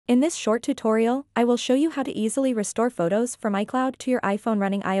In this short tutorial, I will show you how to easily restore photos from iCloud to your iPhone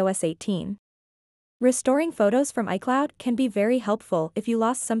running iOS 18. Restoring photos from iCloud can be very helpful if you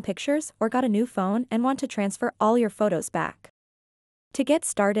lost some pictures or got a new phone and want to transfer all your photos back. To get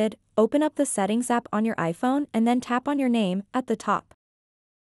started, open up the Settings app on your iPhone and then tap on your name at the top.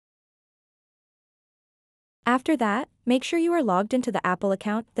 After that, make sure you are logged into the Apple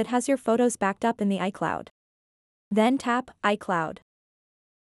account that has your photos backed up in the iCloud. Then tap iCloud.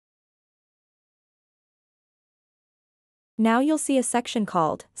 Now you'll see a section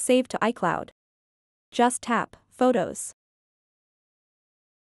called Save to iCloud. Just tap Photos.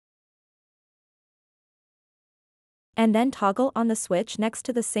 And then toggle on the switch next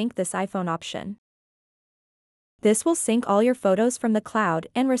to the Sync this iPhone option. This will sync all your photos from the cloud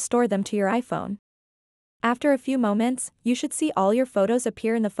and restore them to your iPhone. After a few moments, you should see all your photos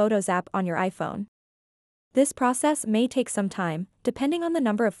appear in the Photos app on your iPhone. This process may take some time, depending on the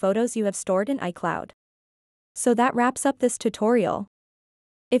number of photos you have stored in iCloud. So that wraps up this tutorial.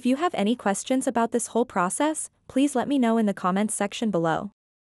 If you have any questions about this whole process, please let me know in the comments section below.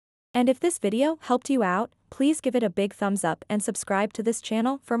 And if this video helped you out, please give it a big thumbs up and subscribe to this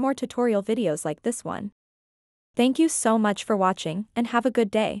channel for more tutorial videos like this one. Thank you so much for watching and have a good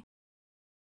day.